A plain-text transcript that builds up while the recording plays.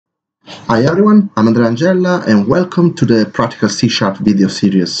Hi everyone, I'm Andrea Angella and welcome to the Practical C# video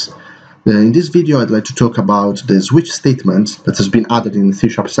series. In this video I'd like to talk about the switch statement that has been added in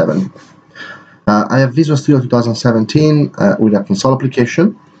C#7. I have Visual Studio 2017 with a console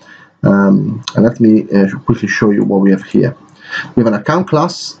application, and let me quickly show you what we have here. We have an account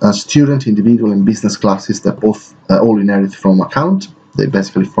class, a student, individual and business classes that both all inherit from account. They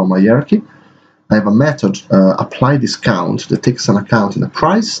basically form a hierarchy. I have a method, apply discount, that takes an account in the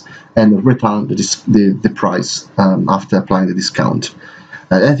price and return the price after applying the discount.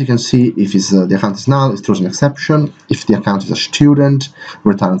 As you can see, if the account is null, it throws an exception. If the account is a student,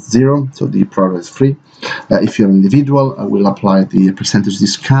 returns 0, so the product is free. If you're an individual, I will apply the percentage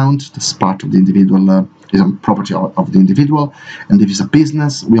discount. That's part of the individual, is a property of the individual. And if it's a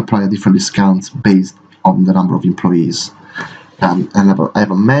business, we apply a different discount based on the number of employees. And I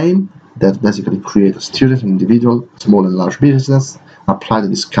have a main that basically create a student, an individual, small and large business, apply the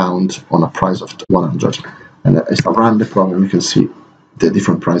discount on a price of 100. And as I run the program, you can see the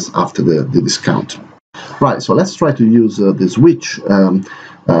different price after the discount. Right, so let's try to use the switch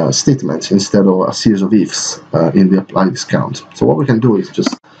statement instead of a series of ifs in the apply discount. So what we can do is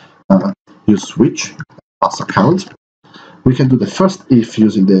just use switch plus account. We can do the first if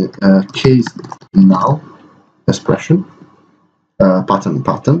using the case now expression.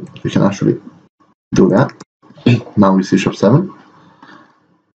 Pattern. We can actually do that now with C#7.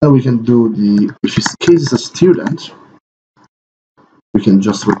 And we can do if this case is a student, we can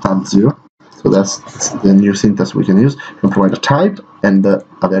just return 0. So that's the new syntax we can use. We can provide a type and a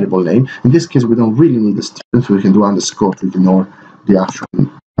variable name. In this case, we don't really need the student, so we can do underscore to ignore the actual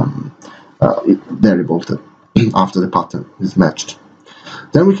variable that after the pattern is matched.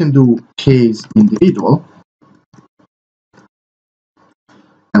 Then we can do case individual.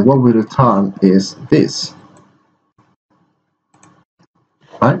 And what we return is this,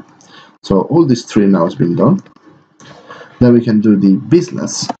 right? So all this tree now has been done. Then we can do the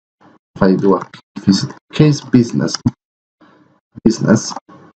business. If I do a case business.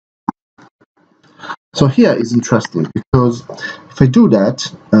 So here is interesting because if I do that,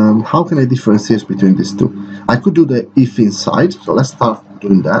 how can I differentiate between these two? I could do the if inside. So let's start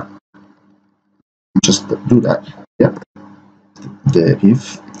doing that. Just do that. Yeah. The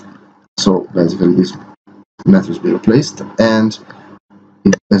if. So basically this method has been replaced, and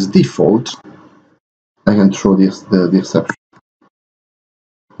as default I can throw the exception,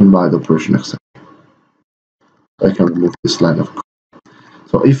 invalid operation exception. I can remove this line of code.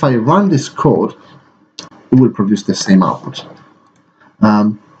 So if I run this code, it will produce the same output.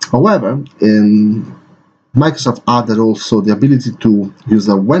 However, Microsoft added also the ability to use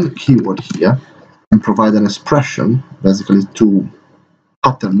a when keyword here and provide an expression, basically to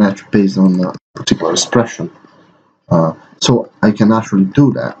pattern match based on a particular expression. So I can actually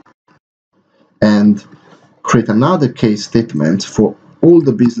do that and create another case statement for all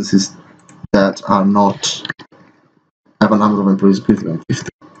the businesses that are not have a number of employees greater than 50.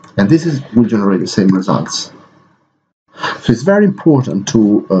 And this will generate the same results. So it's very important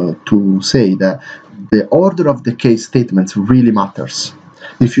to say that the order of the case statements really matters.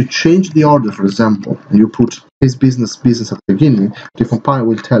 If you change the order, for example, and you put case business at the beginning, the compiler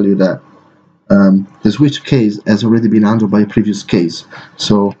will tell you that the switch case has already been handled by a previous case.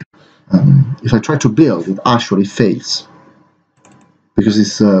 So if I try to build, it actually fails because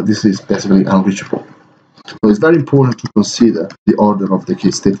this is basically unreachable. So it's very important to consider the order of the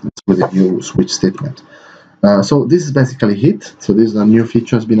case statements with a new switch statement. So this is basically it. So this is a new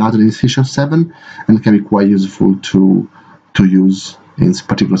feature has been added in C#7 and can be quite useful to use in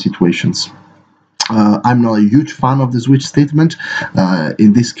particular situations. I'm not a huge fan of the switch statement.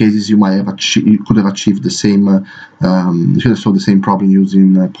 In these cases, you could have achieved the same, you could have solved the same problem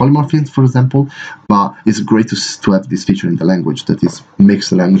using polymorphisms, for example. But it's great to have this feature in the language that makes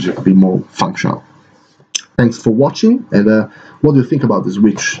the language a bit more functional. Thanks for watching, and what do you think about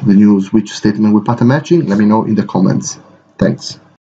the new switch statement with pattern matching? Let me know in the comments. Thanks.